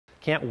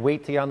Can't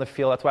wait to get on the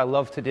field. That's what I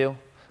love to do.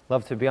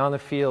 Love to be on the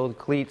field,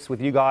 cleats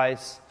with you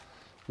guys,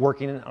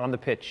 working on the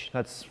pitch.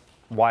 That's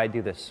why I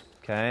do this,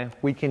 okay?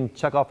 We can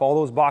check off all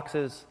those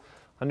boxes,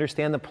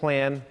 understand the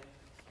plan,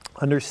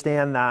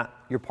 understand that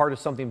you're part of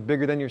something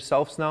bigger than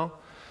yourselves now.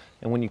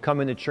 And when you come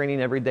into training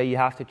every day, you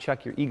have to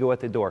check your ego at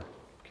the door,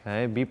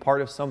 okay? Be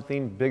part of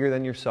something bigger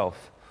than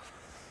yourself.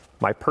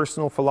 My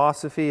personal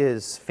philosophy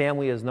is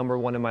family is number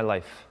one in my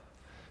life.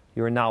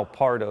 You are now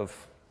part of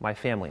my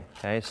family,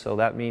 okay? So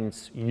that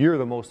means you're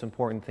the most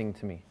important thing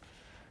to me,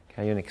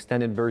 okay? You're an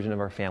extended version of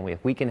our family.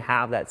 If we can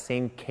have that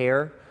same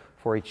care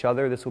for each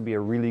other, this will be a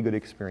really good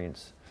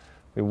experience.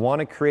 We want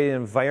to create an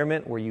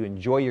environment where you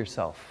enjoy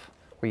yourself,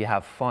 where you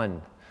have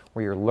fun,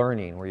 where you're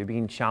learning, where you're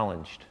being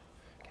challenged,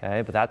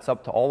 okay? But that's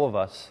up to all of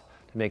us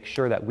to make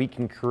sure that we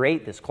can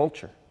create this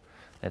culture.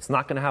 And it's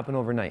not going to happen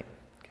overnight,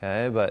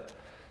 okay? But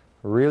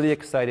really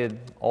excited.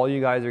 All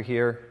you guys are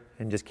here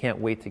and just can't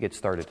wait to get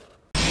started.